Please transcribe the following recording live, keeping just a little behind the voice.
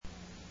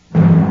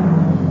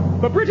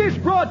The British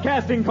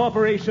Broadcasting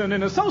Corporation,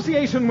 in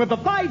association with the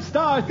Five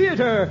Star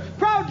Theater,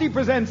 proudly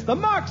presents the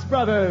Marx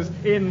Brothers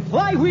in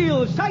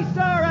Flywheel, Shyster,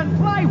 and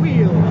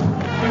Flywheel.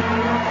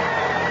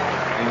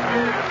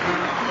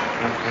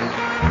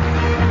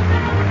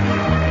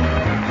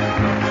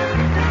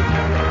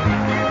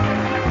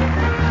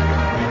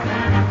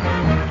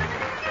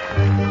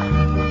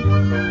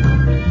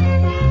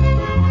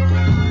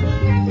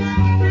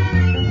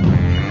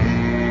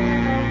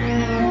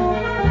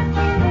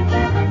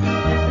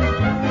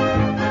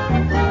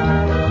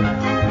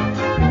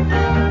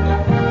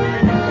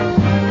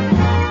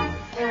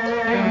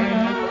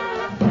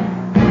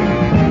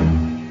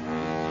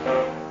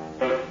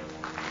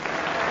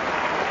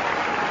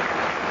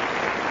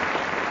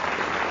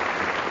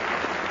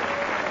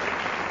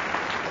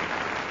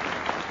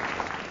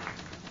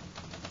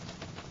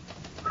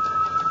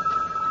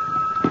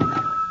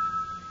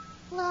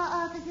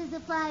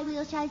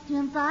 Flywheel, Shyster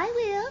and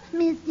Flywheel.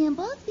 Miss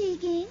Dimple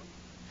speaking.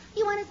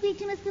 You want to speak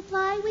to Mr.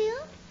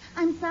 Flywheel?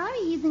 I'm sorry,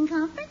 he's in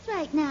conference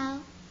right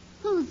now.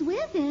 Who's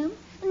with him?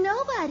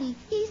 Nobody.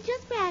 He's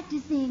just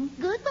practicing.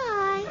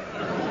 Goodbye.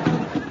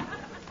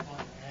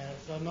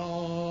 There's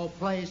no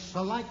place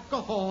like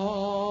a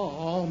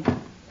home.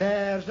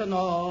 There's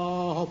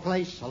no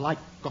place like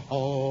a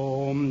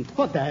home.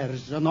 For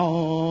there's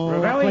no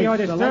Ravelli, you're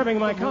disturbing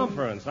like my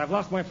conference. I've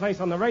lost my place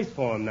on the race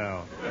form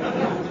now.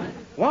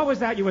 What was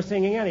that you were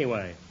singing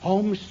anyway?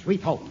 Home,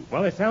 sweet home.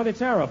 Well, it sounded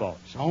terrible.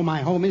 So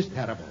my home is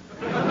terrible.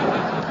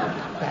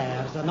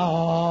 There's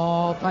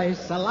no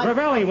place like...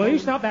 Ravelli, will you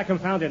stop that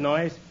confounded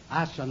noise?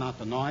 That's not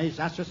the noise,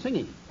 that's the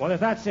singing. Well, if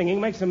that's singing,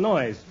 make some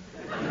noise.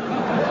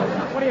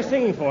 What are you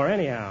singing for,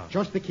 anyhow?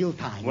 Just to kill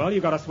time. Well,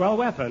 you've got a swell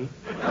weapon.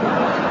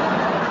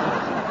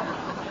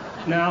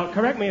 Now,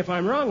 correct me if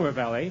I'm wrong,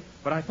 Ravelli,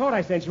 but I thought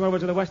I sent you over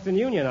to the Western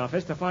Union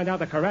office to find out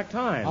the correct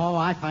time. Oh,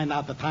 I found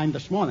out the time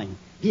this morning.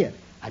 Here,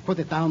 I put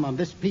it down on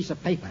this piece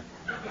of paper.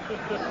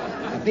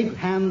 The big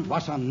hand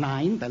was on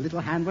 9, the little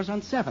hand was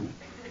on 7.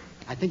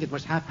 I think it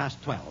was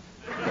 12:30.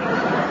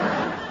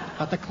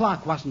 But the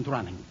clock wasn't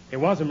running. It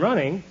wasn't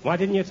running? Why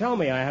didn't you tell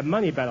me? I had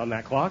money bet on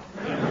that clock.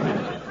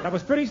 That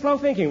was pretty slow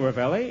thinking,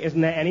 Ravelli.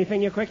 Isn't there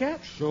anything you're quick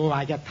at? Sure,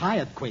 I get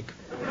tired quick.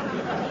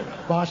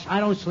 Boss, I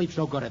don't sleep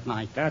so good at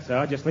night. That's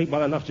odd. You sleep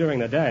well enough during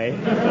the day.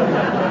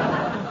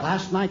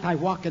 Last night I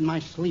walked in my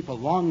sleep a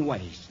long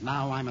ways.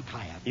 Now I'm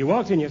tired. You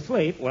walked in your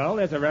sleep? Well,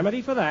 there's a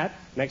remedy for that.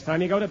 Next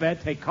time you go to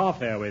bed, take car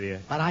fare with you.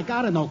 But I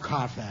gotta know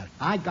car fare.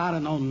 I gotta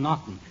know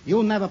nothing.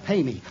 You'll never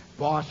pay me.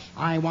 Boss,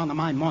 I want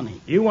my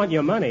money. You want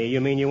your money?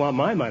 You mean you want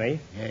my money?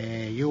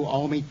 You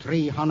owe me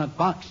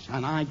 $300,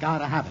 and I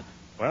gotta have it.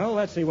 Well,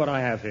 let's see what I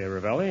have here,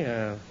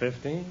 Ravelli.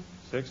 15,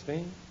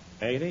 16,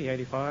 80,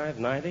 85,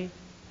 90.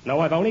 No,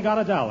 I've only got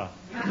 $1.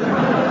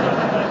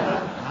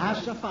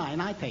 That's fine.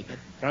 I take it.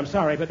 I'm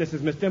sorry, but this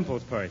is Miss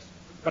Dimple's purse.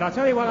 But I'll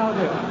tell you what I'll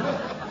do.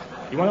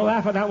 You want to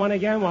laugh at that one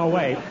again? Well,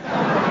 wait.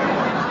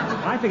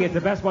 I think it's the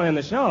best one in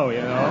the show,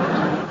 you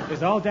know.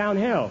 It's all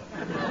downhill.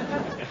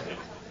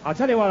 I'll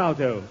tell you what I'll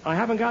do. I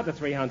haven't got the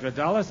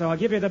 $300, so I'll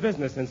give you the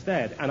business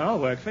instead, and I'll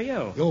work for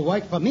you. You'll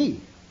work for me?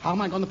 How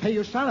am I going to pay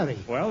your salary?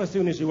 Well, as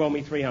soon as you owe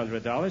me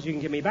 $300, you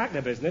can give me back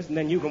the business, and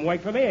then you can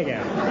work for me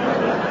again.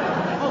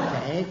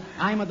 Okay,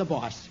 I'm the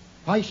boss.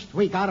 First,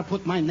 we gotta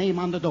put my name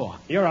on the door.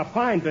 You're a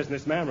fine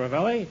businessman,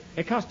 Ravelli.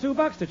 It costs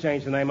 $2 to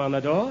change the name on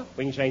the door.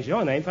 We can change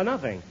your name for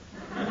nothing.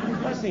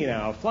 Let's see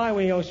now.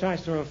 Flywheel,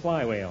 Shyster, and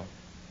Flywheel.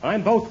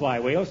 I'm both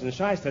Flywheels, and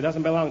Shyster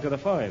doesn't belong to the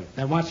firm.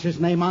 Then what's his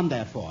name on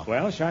there for?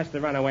 Well,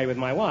 Shyster ran away with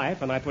my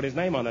wife, and I put his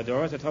name on the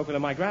door as a token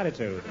of my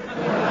gratitude.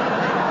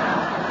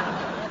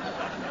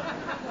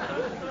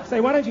 Say,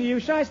 why don't you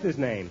use Shyster's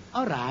name?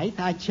 All right,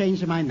 I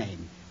changed my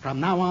name. From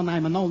now on,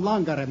 I'm no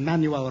longer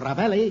Emmanuel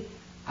Ravelli.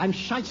 I'm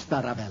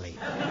Shyster Ravelli.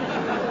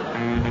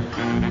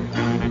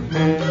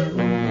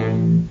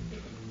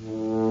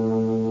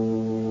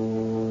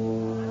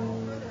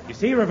 You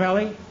see,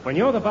 Ravelli, when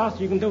you're the boss,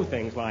 you can do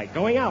things like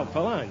going out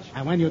for lunch.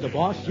 And when you're the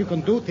boss, you can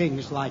do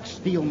things like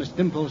steal Miss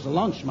Dimple's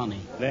lunch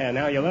money. There,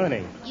 now you're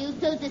learning. You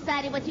two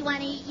decided what you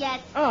want to eat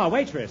yet? Oh,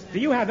 waitress, do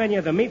you have any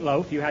of the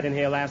meatloaf you had in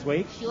here last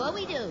week? Sure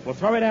we do. Well,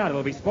 throw it out.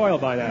 It'll be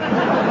spoiled by now.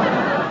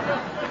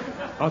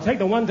 I'll take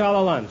the $1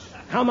 lunch.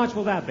 How much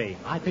will that be?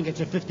 I think it's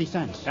 50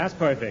 cents. That's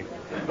perfect.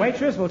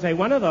 Waitress, we'll take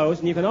one of those,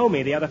 and you can owe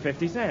me the other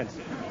 50 cents.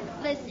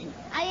 Listen,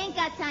 I ain't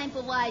got time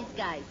for wise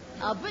guys.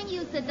 I'll bring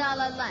you $1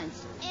 lunch.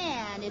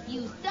 And if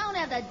you don't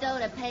have the dough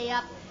to pay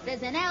up,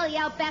 there's an alley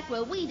out back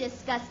where we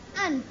discuss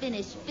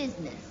unfinished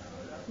business.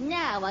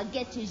 Now I'll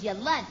get you your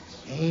lunch.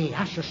 Hey,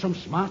 that's just some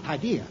smart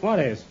idea. What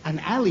is? An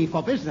alley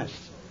for business.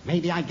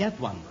 Maybe I get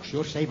one.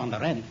 Sure save on the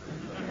rent.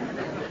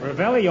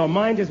 Ravelli, your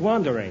mind is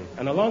wandering,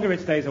 and the longer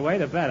it stays away,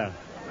 the better.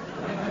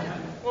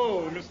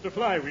 Oh, Mr.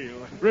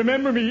 Flywheel.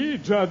 Remember me,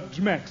 Judge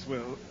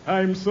Maxwell.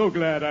 I'm so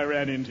glad I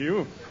ran into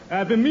you.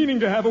 I've been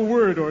meaning to have a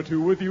word or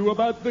two with you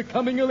about the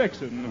coming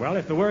election. Well,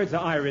 if the words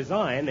are I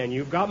resign, then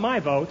you've got my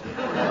vote.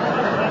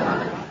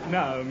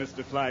 Now,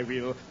 Mr.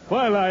 Flywheel,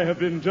 while I have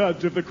been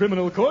judge of the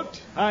criminal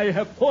court, I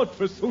have fought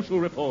for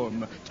social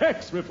reform,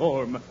 tax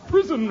reform,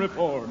 prison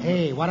reform.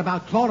 Hey, what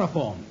about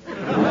chloroform?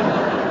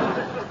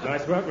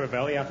 Nice work,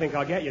 Ravelli. I think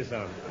I'll get you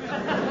some.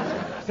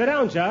 Sit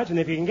down, Judge, and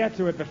if you can get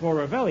to it before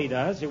Ravelli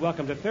does, you're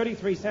welcome to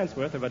 33 cents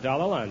worth of $1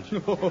 lunch.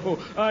 Oh,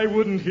 I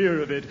wouldn't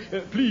hear of it.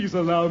 Please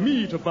allow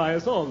me to buy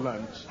us all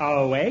lunch.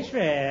 Oh,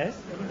 waitress.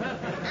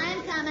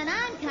 I'm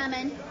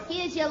coming.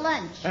 Here's your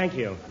lunch. Thank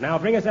you. Now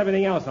bring us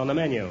everything else on the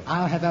menu.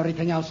 I'll have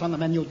everything else on the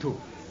menu, too.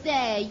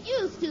 Say,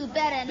 you two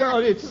better not... Oh,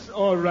 it's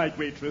all right,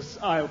 waitress.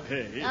 I'll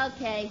pay.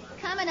 Okay,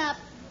 coming up.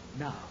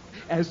 Now,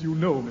 as you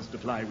know, Mr.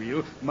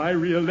 Flywheel, my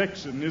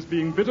re-election is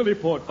being bitterly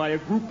fought by a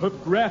group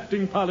of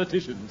grafting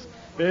politicians.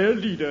 Their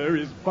leader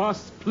is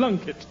Boss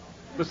Plunkett.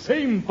 The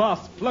same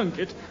Boss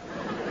Plunkett.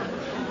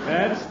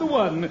 That's the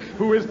one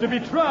who is to be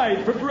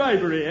tried for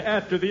bribery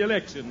after the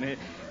election.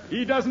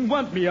 He doesn't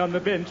want me on the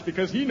bench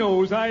because he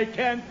knows I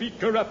can't be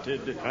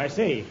corrupted. I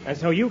see. And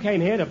so you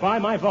came here to buy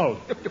my vote.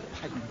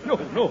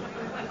 No,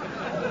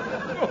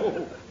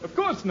 of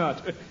course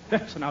not.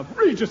 That's an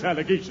outrageous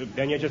allegation.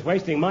 Then you're just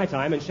wasting my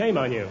time, and shame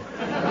on you.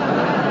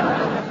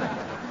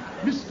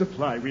 Mr.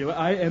 Flywheel,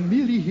 I am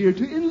merely here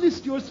to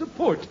enlist your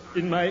support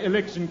in my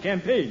election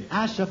campaign.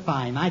 Asher,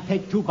 fine. I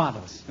take 2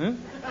 bottles. Huh?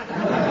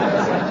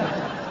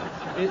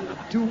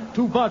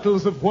 Two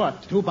bottles of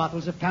what? 2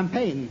 bottles of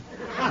campaign.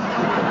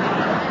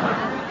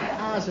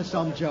 That's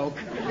some joke.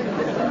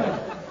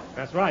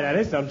 That's right, that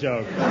is some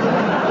joke.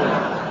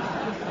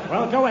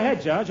 Well, go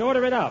ahead, Judge.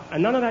 Order it up.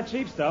 And none of that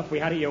cheap stuff we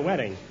had at your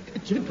wedding.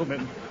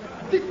 Gentlemen,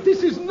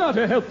 this is not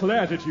a helpful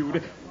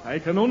attitude. I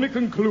can only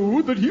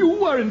conclude that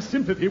you are in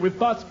sympathy with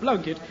Boss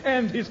Plunkett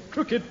and his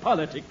crooked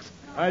politics.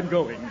 I'm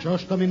going.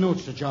 Just a minute,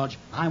 Sir George.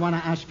 I want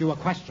to ask you a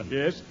question.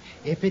 Yes?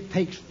 If it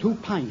takes 2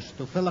 pints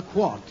to fill a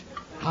quart,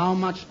 how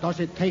much does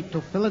it take to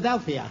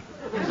Philadelphia?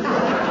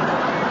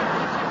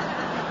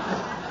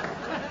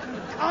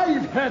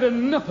 I've had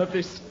enough of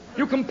this.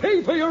 You can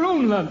pay for your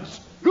own lunch.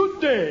 Good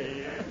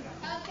day.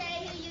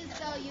 Okay, here you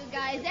go, you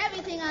guys.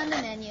 Everything on the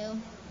menu.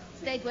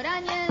 Steak with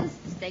onions,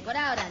 steak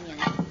without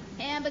onions.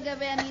 Hamburger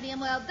rare medium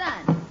well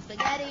done.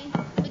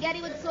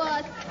 Spaghetti with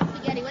sauce,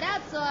 spaghetti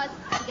without sauce,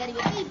 spaghetti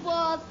with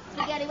meatballs,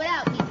 spaghetti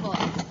without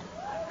meatballs.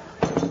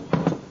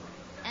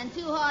 And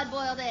 2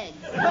 hard-boiled eggs.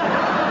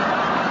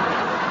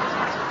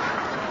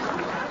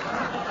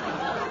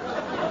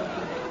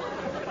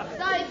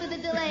 Sorry for the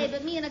delay,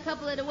 but me and a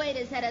couple of the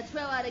waiters had to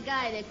throw out a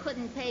guy that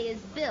couldn't pay his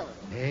bill.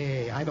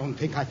 Hey, I don't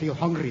think I feel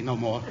hungry no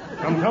more.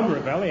 Come,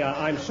 Ravelli.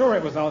 I'm sure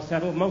it was all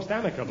settled most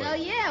amicably. Oh,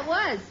 yeah, it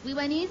was. We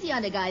went easy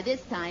on the guy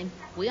this time.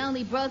 We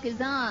only broke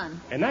his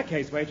arm. In that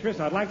case, waitress,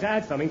 I'd like to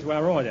add something to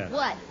our order.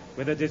 What?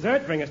 With the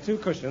dessert, bring us 2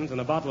 cushions and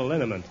a bottle of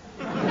liniment.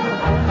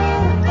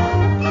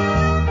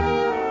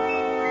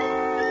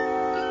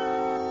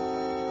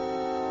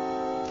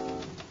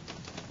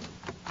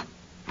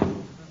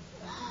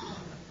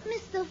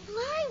 Mr.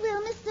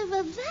 Flywheel, Mr.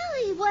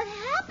 Ravelli, what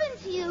happened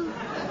to you?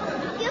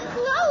 Your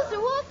clothes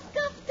are all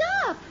scuffed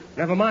up.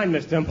 Never mind,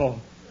 Miss Dimple.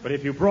 But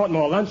if you brought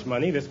more lunch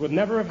money, this would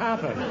never have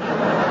happened.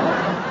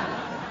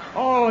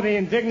 Oh, the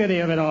indignity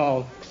of it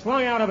all.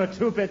 Slung out of a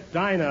 2-bit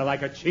diner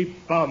like a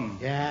cheap bum.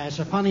 Yeah, it's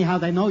so funny how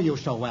they know you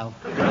so well.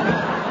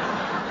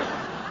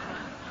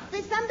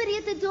 There's somebody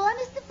at the door,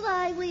 Mr.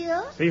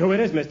 Flywheel. See who it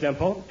is, Miss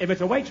Dimple. If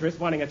it's a waitress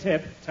wanting a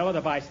tip, tell her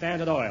to buy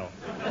Standard Oil.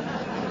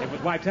 It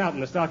was wiped out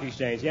in the stock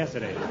exchange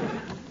yesterday.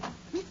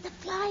 Mr.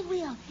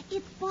 Flywheel,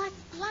 it's Boss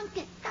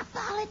Plunkett, the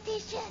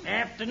politician.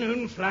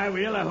 Afternoon,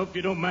 Flywheel. I hope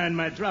you don't mind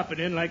my dropping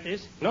in like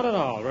this. Not at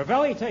all.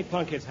 Ravelli, take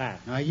Plunkett's hat.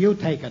 You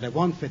take it. It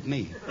won't fit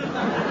me.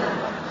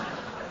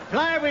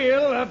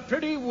 Flywheel, a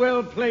pretty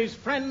well-placed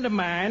friend of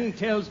mine,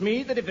 tells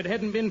me that if it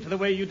hadn't been for the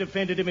way you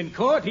defended him in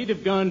court, he'd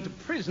have gone to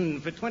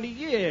prison for 20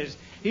 years.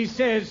 He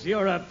says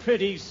you're a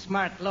pretty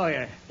smart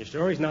lawyer. You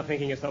sure he's not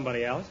thinking of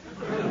somebody else?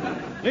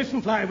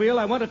 Listen, Flywheel,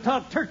 I want to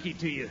talk turkey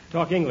to you.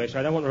 Talk English.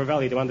 I don't want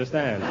Ravelli to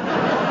understand.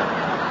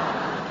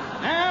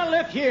 Now,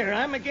 look here.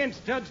 I'm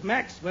against Judge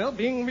Maxwell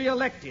being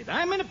reelected.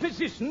 I'm in a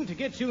position to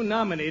get you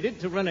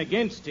nominated to run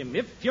against him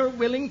if you're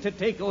willing to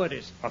take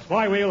orders. A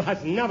Flywheel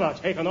has never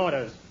taken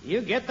orders. You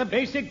get the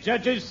basic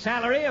judge's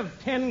salary of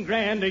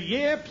 $10,000 a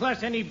year,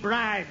 plus any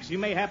bribes you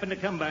may happen to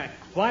come by.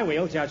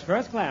 Flywheel, Judge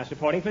First Class,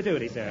 reporting for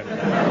duty, sir.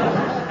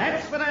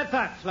 That's what I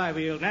thought,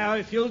 Flywheel. Now,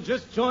 if you'll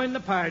just join the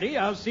party,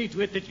 I'll see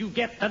to it that you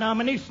get the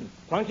nomination.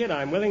 Plunkett,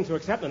 I'm willing to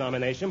accept the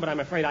nomination, but I'm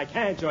afraid I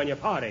can't join your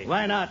party.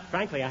 Why not?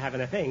 Frankly, I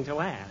haven't a thing to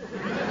add.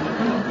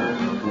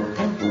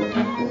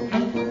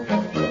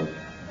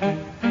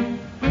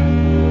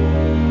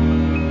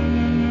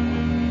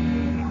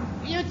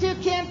 You two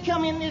can't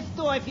come in this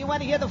door. If you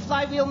want to hear the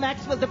Flywheel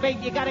Maxwell debate,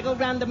 you got to go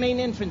round the main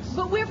entrance.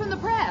 But we're from the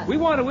press. We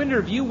want to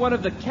interview one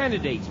of the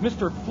candidates,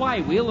 Mr.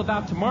 Flywheel,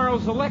 about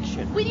tomorrow's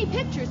election. We need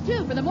pictures,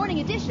 too, for the morning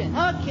edition.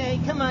 Okay,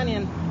 come on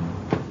in.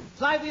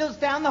 Flywheel's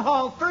down the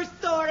hall.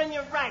 First door on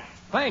your right.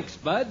 Thanks,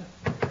 Bud.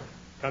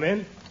 Come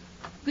in.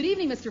 Good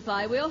evening, Mr.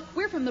 Flywheel.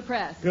 We're from the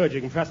press. Good,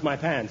 you can press my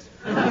pants.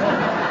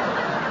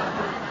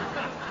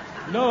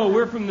 No,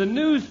 we're from the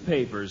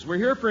newspapers. We're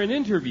here for an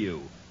interview.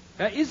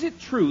 Is it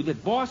true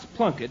that Boss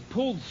Plunkett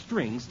pulled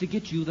strings to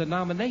get you the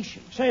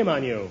nomination? Shame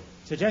on you.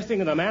 Suggesting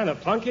that a man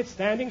of Plunkett's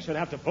standing should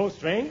have to pull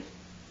strings?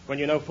 when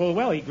you know full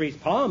well he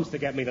greased palms to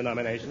get me the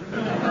nomination.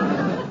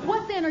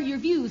 What then are your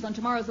views on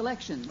tomorrow's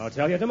elections? I'll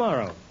tell you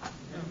tomorrow.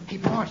 Hey,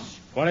 boss,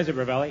 What is it,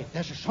 Ravelli?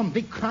 there's some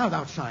big crowd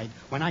outside.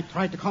 When I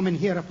tried to come in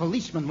here, a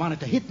policeman wanted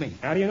to hit me.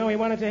 How do you know he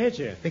wanted to hit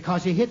you?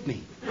 Because he hit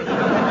me. What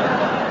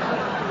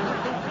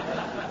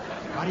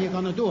are you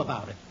going to do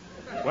about it?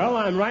 Well,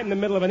 I'm right in the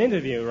middle of an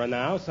interview right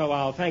now, so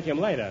I'll thank him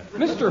later.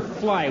 Mr.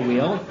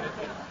 Flywheel,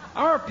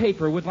 our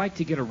paper would like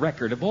to get a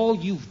record of all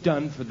you've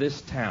done for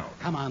this town.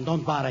 Come on,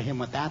 don't bother him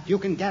with that. You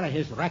can get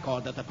his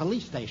record at the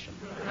police station.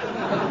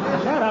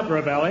 Shut up,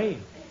 Ravelli.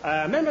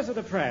 Members of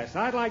the press,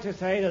 I'd like to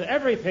say that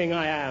everything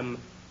I am,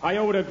 I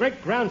owe to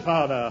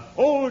great-grandfather,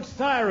 old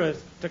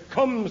Cyrus,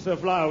 Tecumseh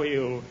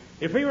Flywheel.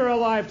 If he were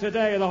alive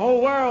today, the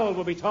whole world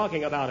would be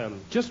talking about him.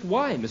 Just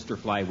why, Mr.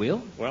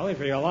 Flywheel? Well, if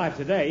you're alive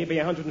today, you'd be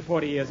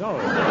 140 years old.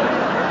 Hey,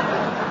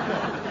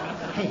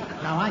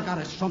 now I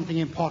got something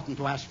important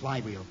to ask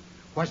Flywheel.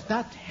 Was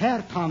that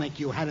hair tonic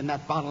you had in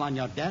that bottle on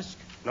your desk?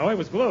 No, it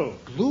was glue.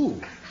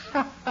 Glue?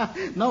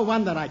 No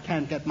wonder I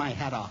can't get my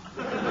head off.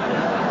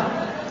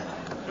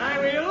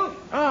 Flywheel?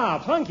 Ah,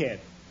 Plunkett.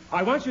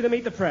 I want you to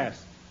meet the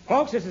press.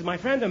 Folks, this is my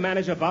friend and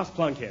manager, Boss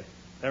Plunkett.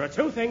 There are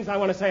two things I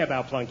want to say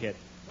about Plunkett.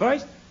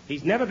 First,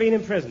 he's never been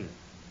in prison.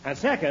 And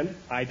second,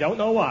 I don't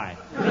know why.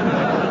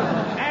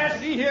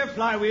 See here,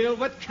 Flywheel,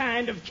 what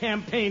kind of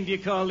campaign do you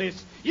call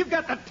this? You've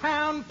got the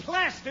town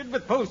plastered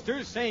with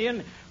posters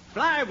saying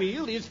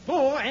Flywheel is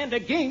for and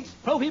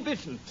against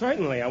prohibition.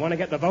 Certainly, I want to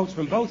get the votes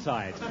from both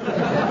sides.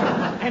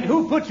 And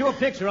who put your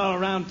picture all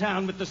around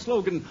town with the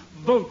slogan,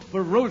 Vote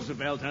for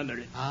Roosevelt under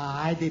it?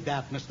 I did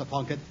that, Mr.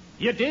 Plunkett.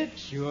 You did?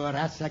 Sure,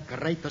 that's a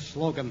great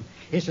slogan.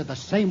 Is it the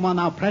same one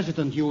our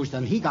president used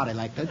and he got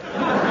elected?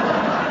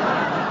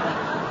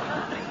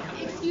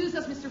 Excuse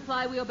us, Mr.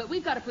 Flywheel, but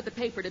we've got to put the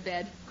paper to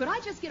bed. Could I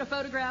just get a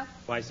photograph?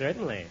 Why,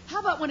 certainly. How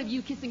about one of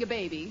you kissing a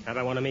baby? How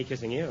about one of me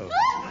kissing you?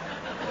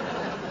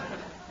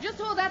 Just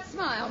hold that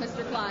smile,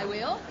 Mr.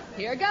 Flywheel.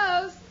 Here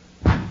goes.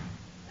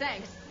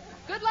 Thanks.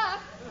 Good luck.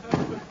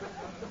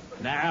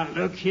 Now,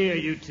 look here,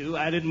 you two.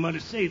 I didn't want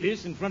to say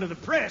this in front of the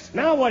press.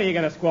 Now what are you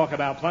going to squawk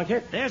about,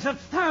 Plunkett? There's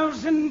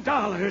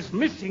 $1,000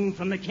 missing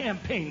from the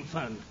campaign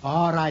fund.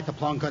 All right, the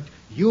Plunkett.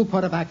 You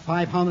put it back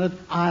 500,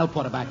 I'll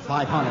put it back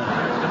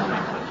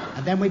 500.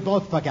 And then we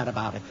both forget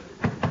about it.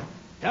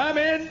 Come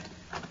in.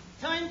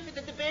 Time for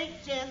the debate,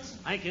 gents.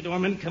 Thank you,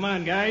 Dorman. Come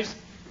on, guys.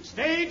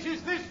 Stage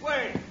is this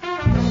way.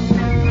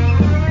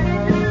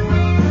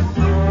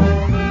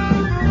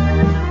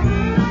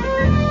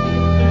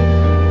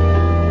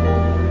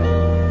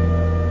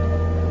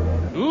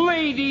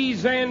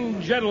 Ladies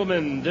and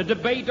gentlemen, the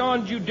debate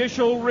on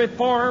judicial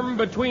reform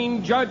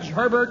between Judge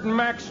Herbert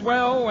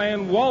Maxwell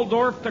and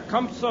Waldorf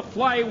Tecumseh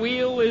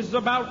Flywheel is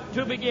about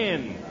to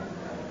begin.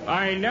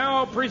 I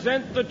now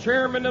present the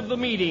chairman of the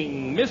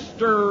meeting,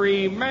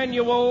 Mr.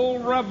 Emmanuel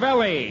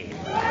Ravelli.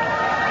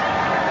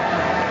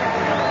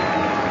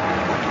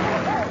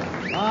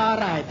 All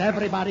right,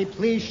 everybody,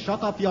 please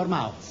shut up your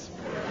mouths.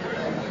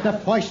 The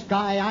first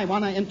guy I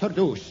want to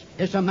introduce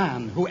is a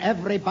man who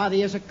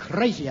everybody is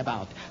crazy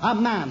about. A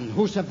man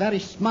who's very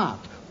smart,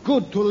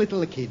 good to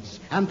little kids,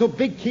 and to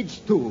big kids,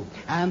 too.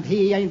 And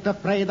he ain't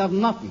afraid of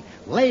nothing.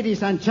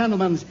 Ladies and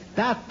gentlemen,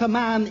 that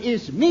man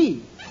is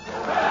me.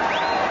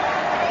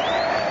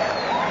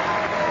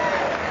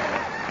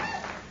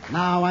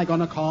 Now I'm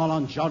going to call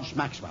on Judge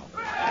Maxwell.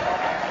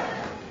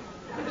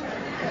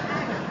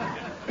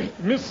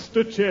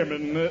 Mr.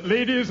 Chairman,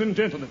 ladies and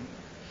gentlemen,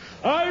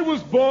 I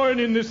was born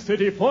in this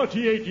city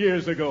 48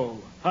 years ago.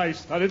 I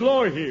studied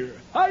law here.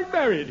 I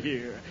married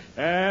here.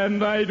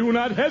 And I do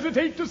not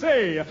hesitate to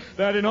say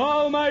that in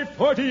all my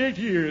 48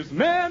 years,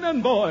 man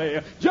and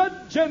boy,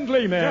 judge and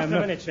layman... Just a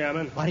minute,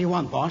 Chairman. What do you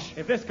want, boss?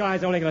 If this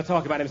guy's only going to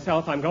talk about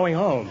himself, I'm going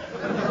home.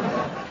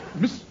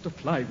 Mr.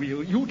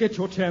 Flywheel, you'll get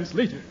your chance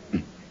later.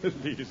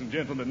 Ladies and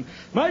gentlemen,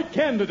 my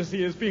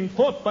candidacy is being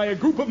fought by a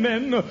group of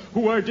men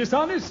who are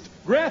dishonest,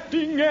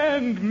 grafting,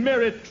 and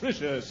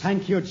meretricious.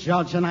 Thank you,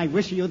 Judge, and I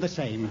wish you the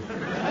same.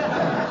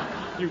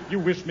 You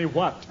wish me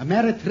what? A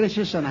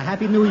meretricious and a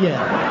happy new year.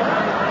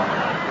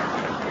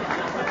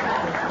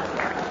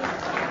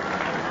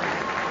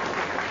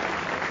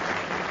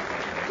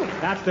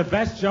 That's the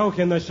best joke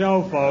in the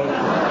show, folks.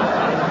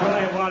 Enjoy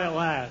it while it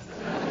lasts.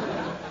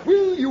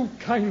 Will you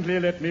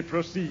kindly let me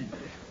proceed?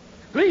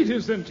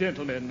 Ladies and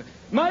gentlemen,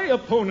 my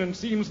opponent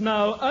seems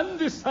now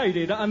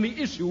undecided on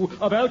the issue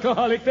of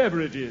alcoholic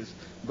beverages.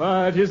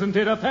 But isn't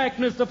it a fact,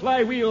 Mr.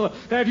 Flywheel,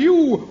 that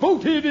you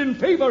voted in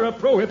favor of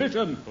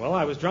prohibition? Well,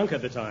 I was drunk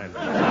at the time.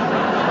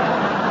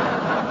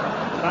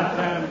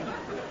 But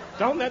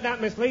don't let that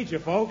mislead you,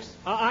 folks.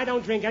 I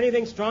don't drink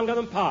anything stronger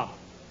than pop.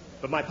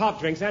 But my pop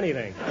drinks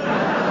anything.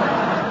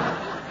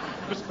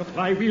 Mr.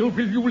 Flywheel,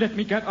 will you let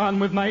me get on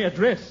with my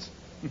address?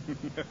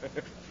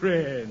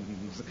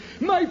 Friends,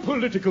 my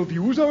political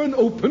views are an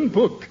open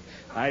book.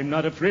 I'm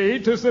not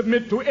afraid to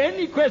submit to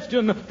any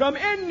question from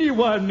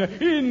anyone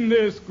in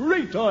this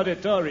great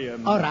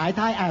auditorium. All right,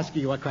 I ask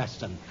you a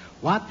question.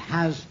 What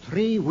has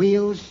 3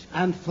 wheels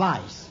and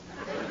flies?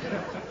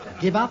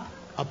 Give up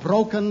a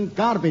broken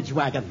garbage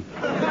wagon.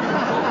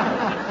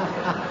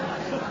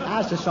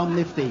 This is some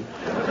nifty.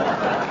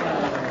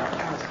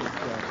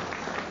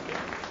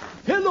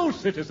 Fellow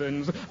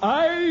citizens,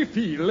 I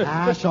feel...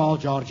 That's all,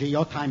 Georgie.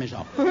 Your time is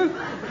up.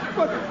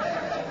 But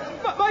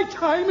my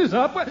time is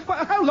up.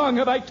 How long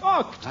have I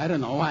talked? I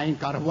don't know. I ain't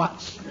got a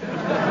watch.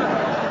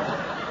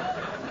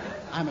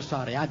 I'm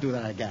sorry. I'll do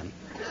that again.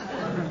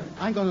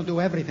 I'm going to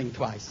do everything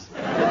twice.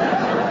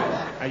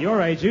 At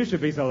your age, you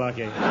should be so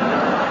lucky.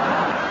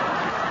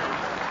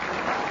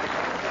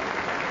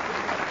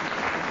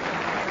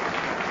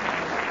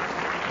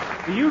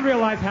 Do you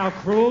realize how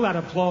cruel that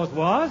applause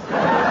was?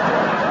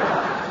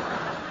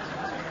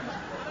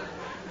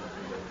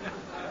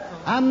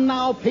 And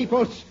now,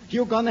 peoples,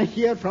 you're going to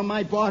hear from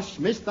my boss,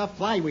 Mr.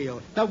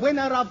 Flywheel, the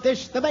winner of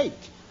this debate.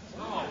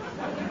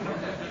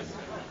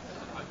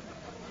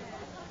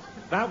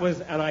 That was,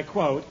 and I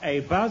quote, a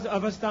buzz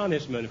of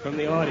astonishment from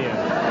the audience.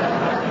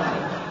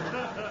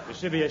 You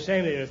should be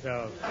ashamed of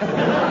yourselves.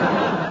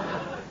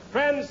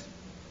 Friends,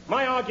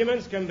 my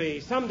arguments can be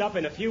summed up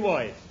in a few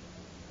words.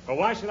 But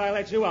why should I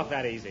let you off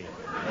that easy?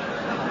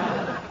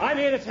 I'm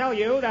here to tell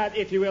you that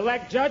if you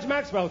elect Judge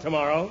Maxwell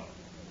tomorrow,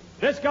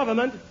 this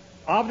government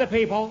of the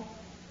people,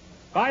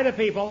 by the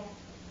people,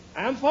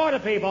 and for the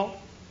people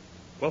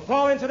will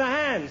fall into the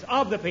hands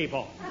of the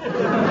people.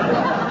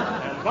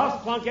 And Boss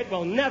Plunkett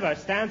will never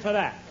stand for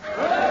that.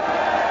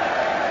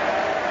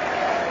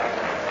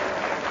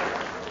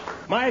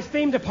 My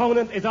esteemed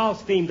opponent is all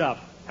steamed up.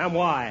 And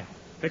why?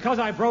 Because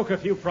I broke a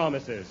few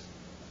promises.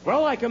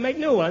 Well, I can make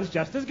new ones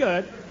just as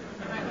good.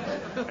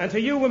 And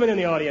to you women in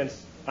the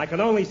audience, I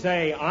can only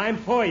say I'm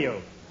for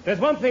you. There's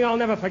one thing I'll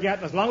never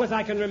forget as long as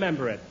I can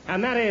remember it,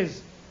 and that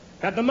is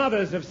that the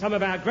mothers of some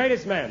of our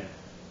greatest men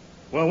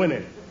were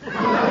women.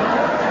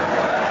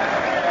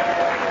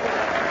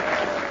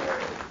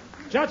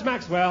 Judge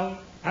Maxwell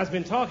has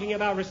been talking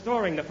about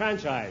restoring the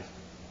franchise.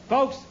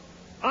 Folks,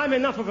 I'm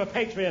enough of a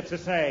patriot to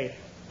say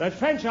that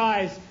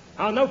franchise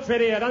are no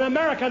prettier than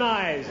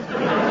Americanized.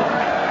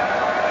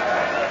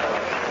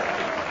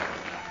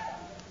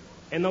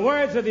 In the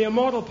words of the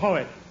immortal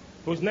poet,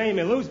 whose name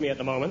eludes me at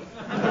the moment,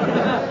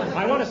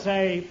 I want to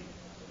say,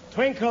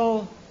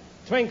 twinkle,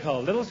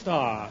 twinkle, little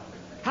star,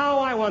 how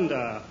I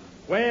wonder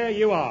where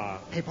you are.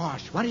 Hey,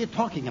 boss, what are you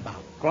talking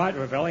about? Quiet,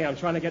 Ravelli, I'm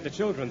trying to get the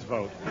children's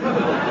vote.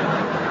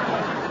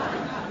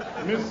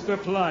 Mr.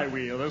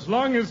 Flywheel, as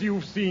long as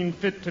you've seen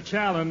fit to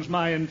challenge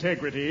my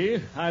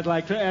integrity, I'd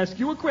like to ask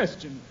you a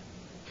question.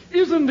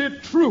 Isn't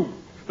it true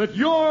that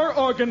your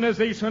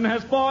organization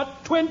has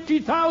bought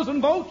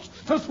 20,000 votes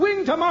to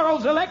swing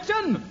tomorrow's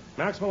election?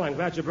 Maxwell, I'm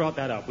glad you brought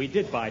that up. We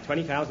did buy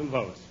 20,000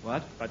 votes.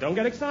 What? But don't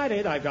get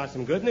excited. I've got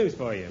some good news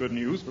for you. Good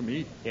news for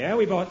me. Yeah,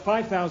 we bought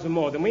 5,000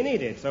 more than we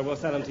needed, so we'll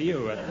sell them to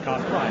you at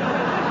cost price.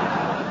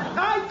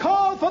 I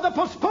call for the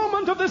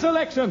postponement of this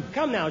election.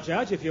 Come now,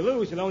 Judge. If you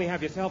lose, you'll only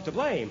have yourself to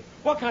blame.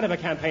 What kind of a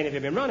campaign have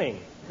you been running?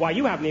 Why,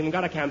 you haven't even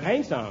got a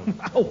campaign song.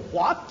 Oh,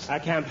 what? A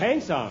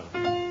campaign song.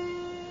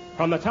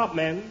 From the top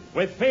men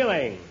with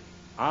feeling.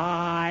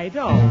 I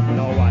don't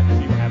know what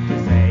you have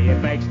to say. It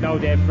makes no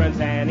difference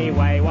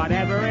anyway.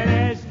 Whatever it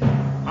is,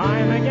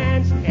 I'm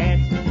against it.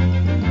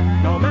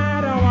 No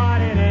matter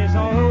what it is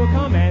or who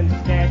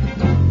commenced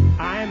it,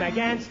 I'm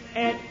against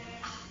it.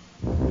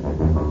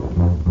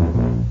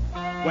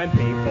 When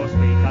people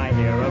speak, I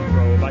hear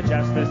approve, but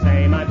just the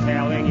same, I'm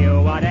telling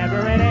you, whatever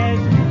it is,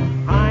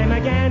 I'm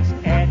against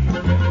it.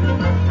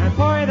 And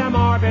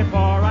furthermore,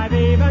 before I've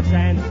even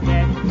sensed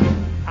it,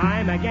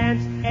 I'm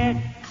against it.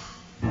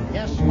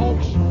 Yes,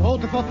 folks,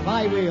 vote for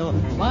Flywheel.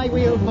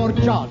 Flywheel for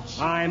Judge.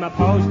 I'm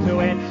opposed to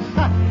it.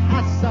 Ha,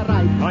 that's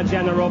right. On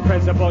general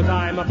principles,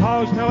 I'm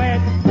opposed to it.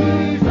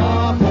 He's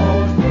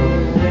opposed to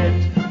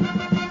it.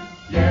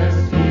 Yes,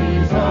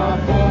 he's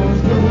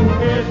opposed to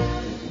it.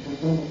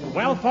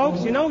 Well,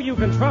 folks, you know you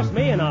can trust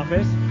me in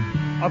office.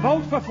 A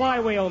vote for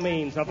Flywheel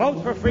means a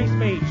vote for free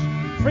speech,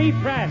 free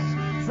press,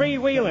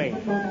 free-wheeling,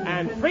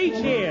 and free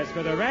cheers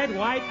for the red,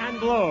 white, and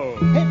blue.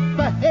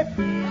 Hip, hip.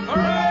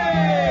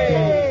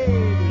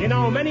 Hooray! You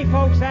know, many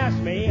folks ask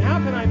me, how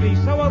can I be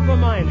so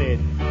open-minded?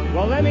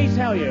 Well, let me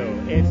tell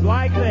you, it's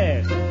like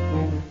this.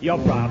 Your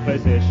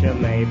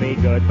proposition may be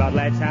good, but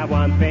let's have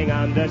one thing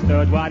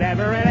understood.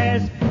 Whatever it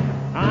is,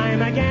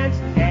 I'm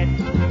against it.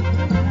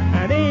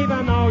 And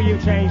even though you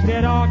changed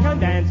it or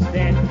condensed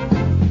it,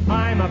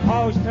 I'm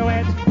opposed to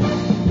it.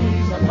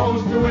 He's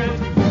opposed to it.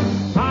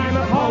 I'm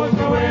opposed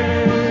to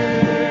it.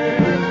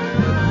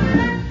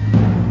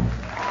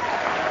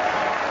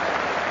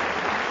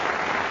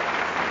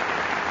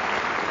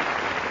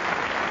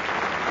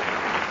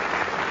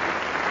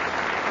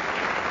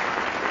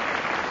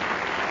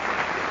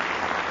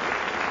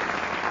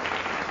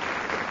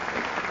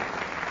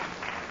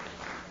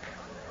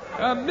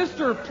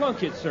 Mr.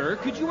 Plunkett, sir,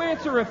 could you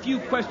answer a few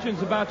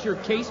questions about your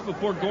case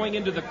before going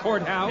into the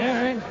courthouse? All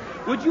right.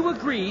 Would you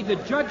agree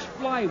that Judge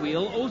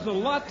Flywheel owes a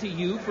lot to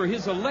you for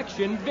his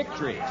election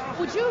victory?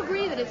 Would you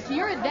agree that it's to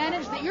your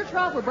advantage that your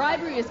trial for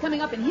bribery is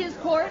coming up in his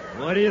court?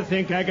 What do you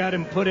think I got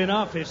him put in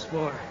office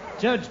for?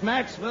 Judge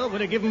Maxwell would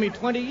have given me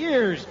 20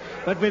 years.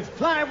 But with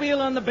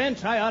Flywheel on the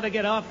bench, I ought to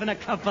get off in a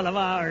couple of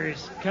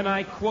hours. Can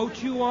I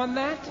quote you on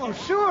that? Well,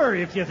 sure,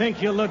 if you think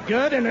you'll look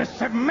good in a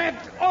cement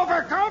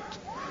overcoat.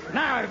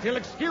 Now, if you'll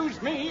excuse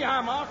me,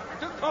 I'm off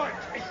to court.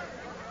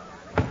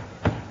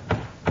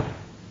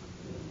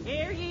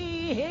 Hear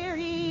ye, hear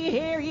ye,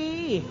 hear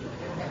ye.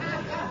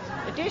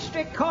 The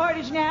district court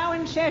is now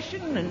in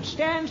session and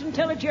stands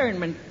until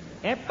adjournment.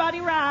 Everybody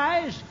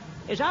rise.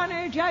 His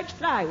Honor, Judge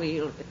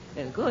Flywheel.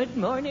 Good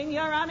morning,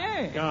 Your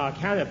Honor. Oh,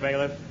 can it,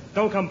 bailiff?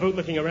 Don't come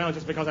bootlicking around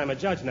just because I'm a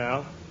judge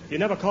now. You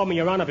never called me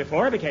Your Honor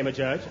before I became a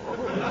judge.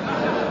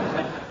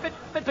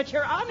 But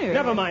Your Honor...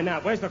 Never mind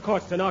that. Where's the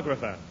court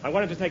stenographer? I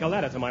want him to take a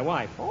letter to my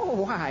wife. Oh,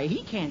 why,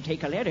 he can't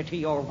take a letter to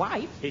your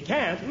wife. He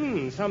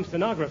can't? Some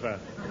stenographer.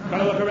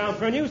 Gotta look around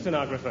for a new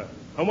stenographer.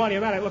 And while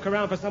you're at it, look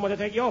around for someone to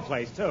take your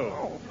place, too.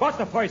 What's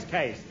the first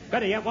case?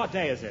 Better yet, what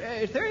day is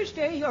it?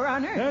 Thursday, Your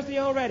Honor. Thursday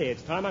already.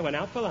 It's time I went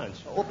out for lunch.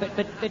 Oh, but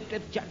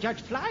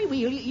Judge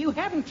Flywheel, you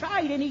haven't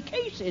tried any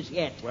cases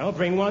yet. Well,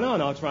 bring one on.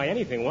 I'll try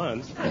anything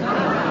once.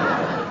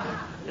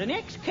 The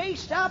next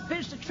case up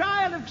is the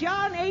trial of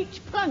John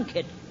H.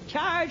 Plunkett,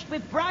 charged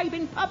with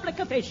bribing public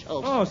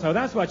officials. Oh, so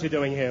that's what you're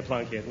doing here,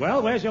 Plunkett.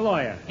 Well, where's your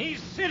lawyer?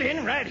 He's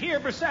sitting right here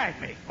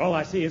beside me. All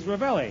I see is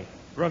Ravelli.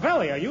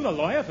 Ravelli, are you the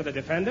lawyer for the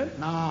defendant?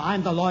 No,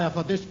 I'm the lawyer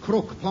for this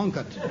crook,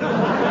 Plunkett.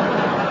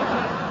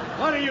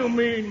 What do you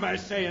mean by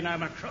saying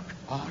I'm a crook?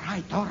 All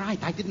right.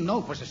 I didn't know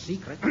it was a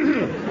secret.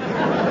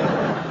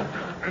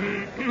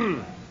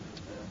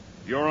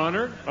 Your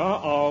Honor?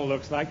 Uh-oh,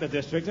 looks like the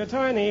district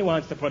attorney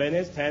wants to put in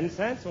his 10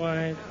 cents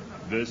worth.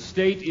 The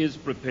state is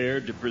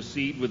prepared to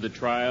proceed with the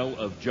trial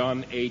of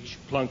John H.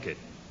 Plunkett.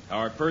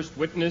 Our first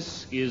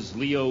witness is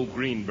Leo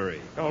Greenberry.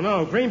 Oh,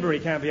 no, Greenberry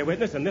can't be a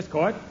witness in this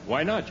court.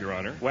 Why not, Your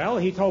Honor? Well,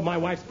 he told my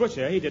wife's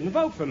butcher he didn't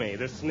vote for me,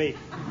 this sneak.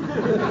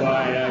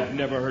 Why, I've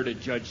never heard a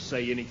judge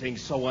say anything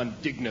so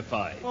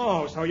undignified.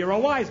 Oh, so you're a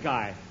wise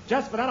guy.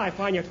 Just for that, I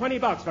fine you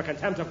 $20 for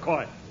contempt of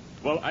court.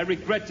 Well, I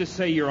regret to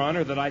say, Your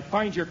Honor, that I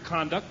find your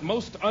conduct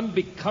most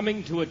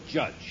unbecoming to a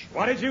judge.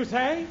 What did you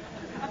say?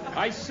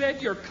 I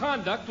said your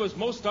conduct was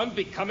most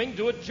unbecoming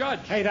to a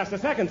judge. Hey, that's the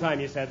second time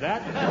you said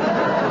that. Just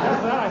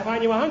for that, I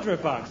fine you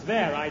 $100.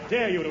 There, I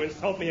dare you to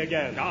insult me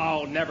again.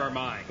 Oh, never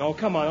mind. Oh,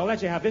 come on, I'll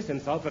let you have this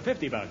insult for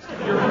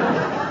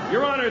 $50.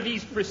 Your Honor,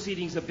 these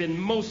proceedings have been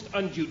most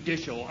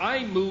unjudicial.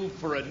 I move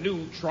for a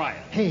new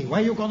trial. Hey,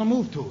 where you gonna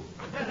move to?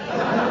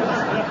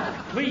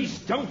 Please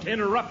don't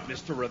interrupt,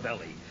 Mr.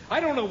 Ravelli. I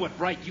don't know what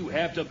right you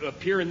have to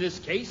appear in this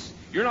case.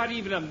 You're not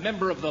even a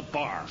member of the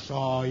bar.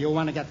 So you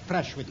want to get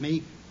fresh with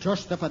me?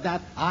 Just for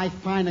that, I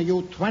fine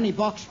you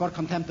 $20 for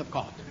contempt of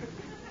court.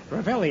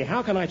 Ravelli,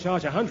 how can I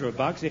charge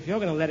 $100 if you're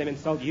going to let him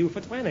insult you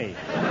for 20?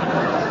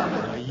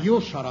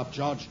 You shut up,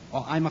 Judge,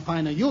 or I'm a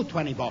fine you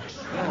 $20. In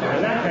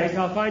that case,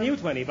 I'll fine you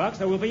 $20,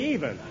 so we'll be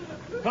even.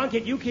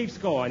 Plunkett, you keep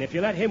score, and if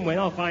you let him win,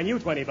 I'll fine you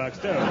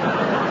 $20 too.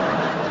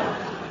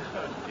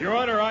 Your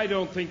Honor, I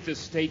don't think the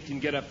state can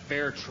get a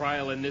fair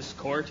trial in this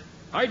court.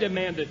 I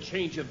demand a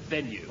change of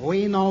venue.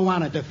 We no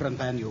want a different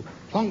venue.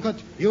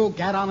 Plunkett, you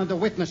get on the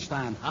witness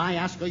stand. I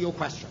ask you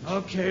questions.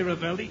 Okay,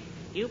 Ravelli.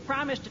 You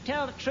promise to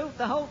tell the truth,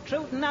 the whole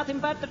truth, and nothing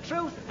but the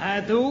truth?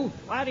 I do.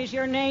 What is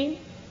your name?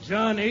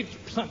 John H.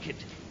 Plunkett.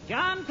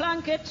 John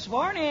Plunkett,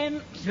 sworn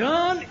in.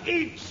 John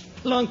H.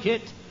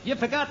 Plunkett. You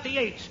forgot the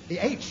H. The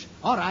H?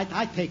 All right,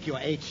 I take your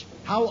H.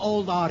 How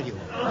old are you?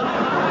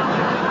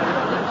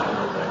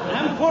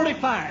 I'm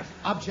 45.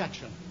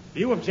 Objection.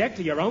 You object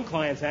to your own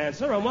client's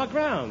answer on what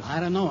grounds? I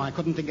don't know. I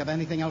couldn't think of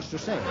anything else to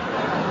say.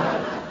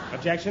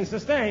 Objection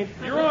sustained.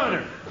 Your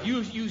Honor,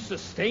 you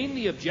sustain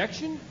the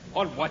objection?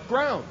 On what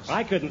grounds?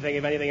 I couldn't think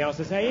of anything else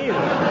to say either.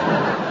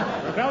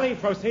 Ravelli,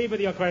 proceed with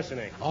your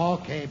questioning.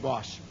 Okay,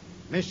 boss.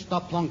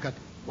 Mr. Plunkett,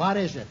 what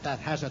is it that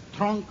has a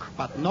trunk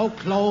but no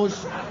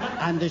clothes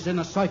and is in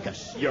a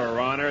circus? Your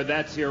Honor,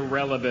 that's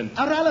irrelevant.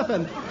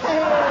 Irrelevant.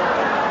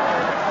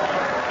 Hey!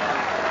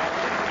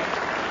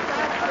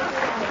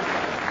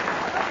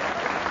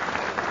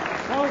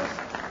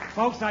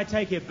 Folks, I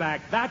take it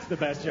back. That's the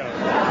best joke.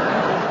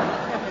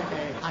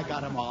 I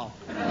got them all.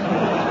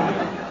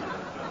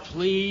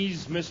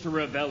 Please, Mr.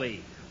 Ravelli,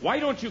 why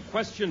don't you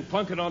question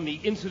Plunkett on the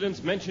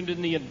incidents mentioned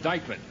in the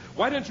indictment?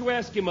 Why don't you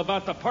ask him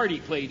about the party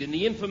played in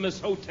the infamous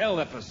hotel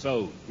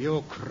episode?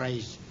 You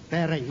crazy.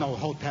 There ain't no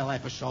hotel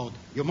episode.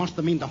 You must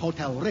mean the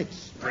Hotel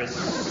Ritz.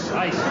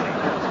 Precisely.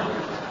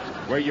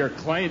 Where your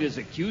client is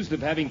accused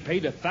of having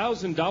paid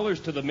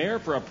 $1,000 to the mayor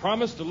for a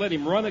promise to let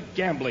him run a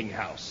gambling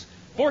house.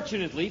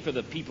 Fortunately for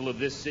the people of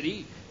this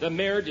city, the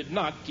mayor did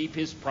not keep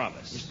his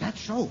promise. Is that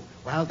so?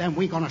 Well, then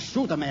we're going to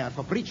sue the mayor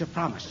for breach of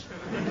promise.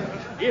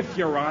 If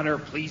Your Honor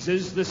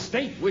pleases, the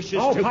state wishes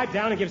to... Oh, pipe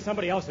down and give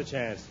somebody else a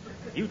chance.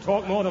 You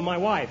talk more than my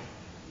wife.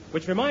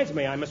 Which reminds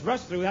me, I must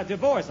rush through that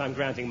divorce I'm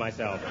granting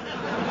myself.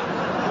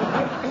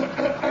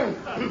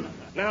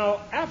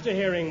 Now, after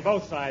hearing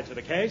both sides of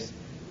the case,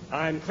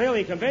 I'm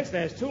clearly convinced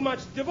there's too much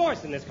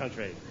divorce in this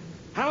country.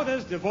 How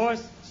does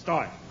divorce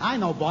start? I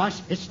know,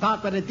 boss. It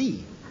starts with a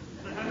D.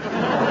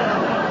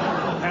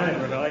 Can it,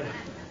 Ravelli?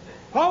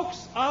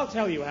 Folks, I'll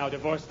tell you how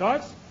divorce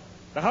starts.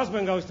 The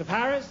husband goes to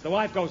Paris, the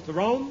wife goes to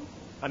Rome,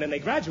 and then they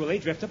gradually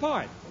drift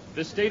apart.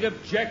 The state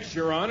objects,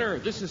 Your Honor.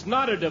 This is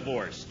not a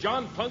divorce.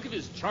 John Plunkett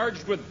is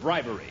charged with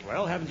bribery.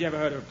 Well, haven't you ever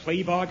heard of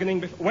plea bargaining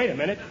before? Wait a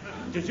minute.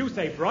 Did you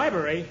say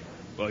bribery?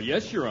 Well,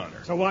 yes, Your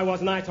Honor. So why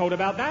wasn't I told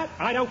about that?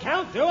 I don't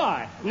count, do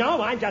I?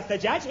 No, I'm just a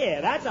judge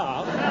here, that's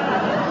all.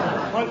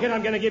 Plunkett,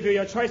 I'm going to give you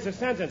your choice of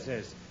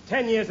sentences.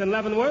 10 years in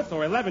Leavenworth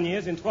or 11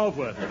 years in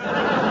Twelveworth.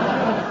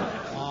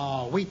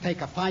 Oh, we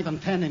take a 5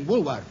 and 10 in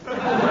Woolworth.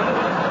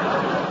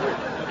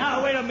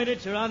 Now, wait a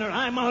minute, Your Honor.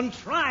 I'm on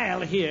trial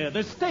here.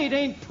 The state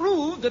ain't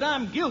proved that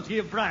I'm guilty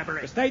of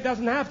bribery. The state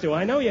doesn't have to.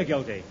 I know you're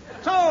guilty.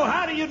 So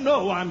how do you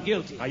know I'm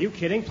guilty? Are you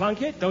kidding,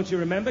 Plunkett? Don't you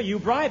remember? You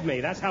bribed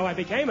me. That's how I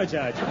became a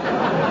judge.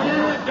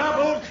 You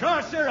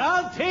double-crosser.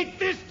 I'll take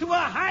this to a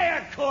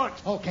higher court.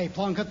 Okay,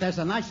 Plunkett, there's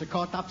a nicer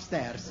court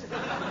upstairs.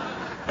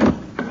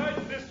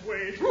 Right this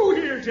way. Through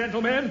here,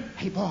 gentlemen.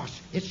 Hey,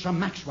 boss, it's from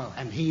Maxwell,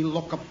 and he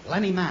look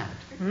plenty mad.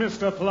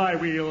 Mr.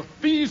 Flywheel,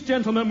 these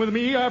gentlemen with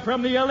me are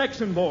from the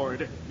election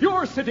board.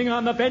 Your sitting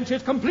on the bench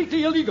is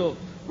completely illegal.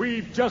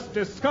 We've just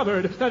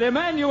discovered that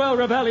Emmanuel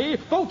Ravelli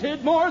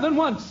voted more than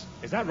once.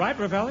 Is that right,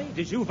 Ravelli?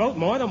 Did you vote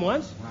more than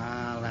once?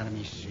 Well, let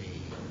me see.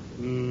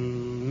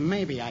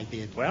 Maybe I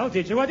did. Well,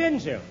 did you or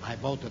didn't you? I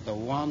voted the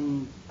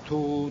 1,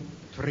 2,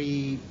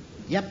 3...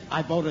 Yep,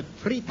 I voted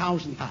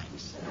 3,000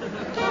 times.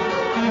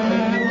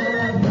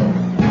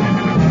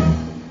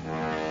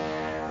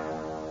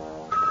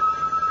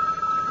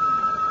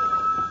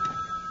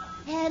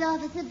 Head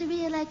office of the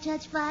Re-elect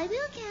Judge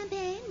Flywheel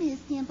campaign, Miss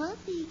Dimple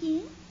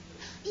speaking.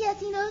 Yes,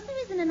 he knows there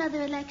isn't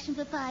another election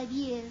for 5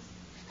 years.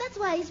 That's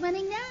why he's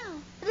running now.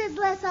 There's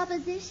less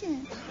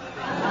opposition.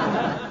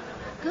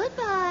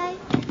 Goodbye.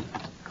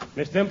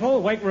 Miss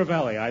Dimple, wake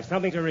Ravelli. I have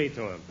something to read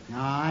to him. No,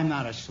 I'm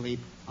not asleep.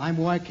 I'm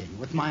working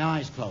with my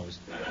eyes closed.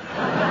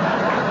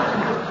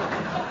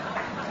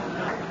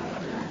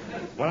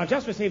 Well, I've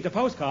just received a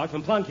postcard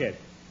from Plunkett.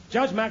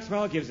 Judge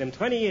Maxwell gives him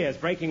 20 years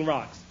breaking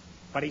rocks.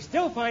 But he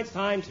still finds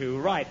time to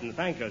write and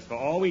thank us for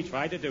all we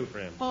tried to do for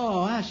him.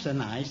 Oh, that's so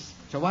nice.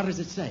 So what does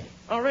it say?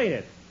 I'll read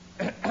it.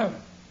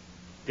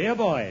 Dear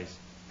boys,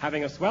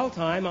 having a swell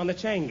time on the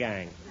chain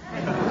gang.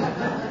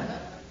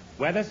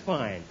 Weather's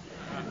fine.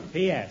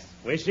 P.S.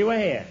 Wish you were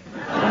here.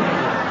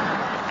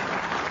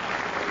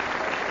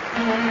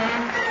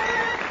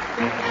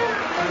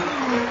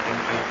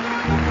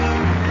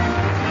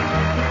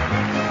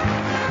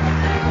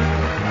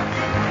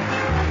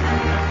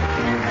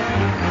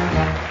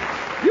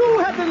 You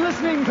have been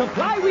listening to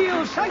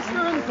Flywheel, Shyster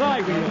and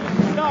Flywheel,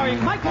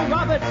 starring Michael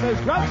Roberts as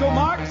Groucho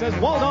Marx as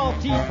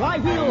Waldolph T.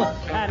 Flywheel,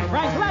 and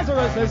Frank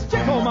Lazarus as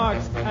Chico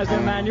Marx as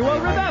Emmanuel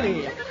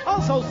Ravelli.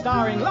 Also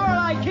starring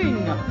Lorelei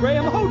King,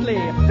 Graham Hoadley,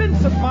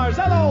 Vincent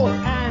Marzello,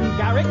 and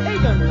Garrick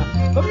Hagan.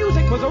 The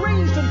music was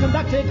arranged and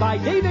conducted by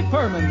David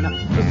Furman.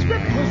 The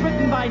script was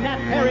written by Nat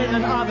Perrin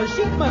and Arthur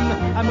Sheepman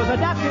and was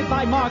adapted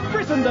by Mark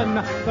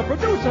Brissenden. The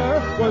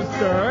producer was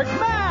Dirk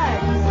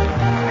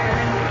Maggs.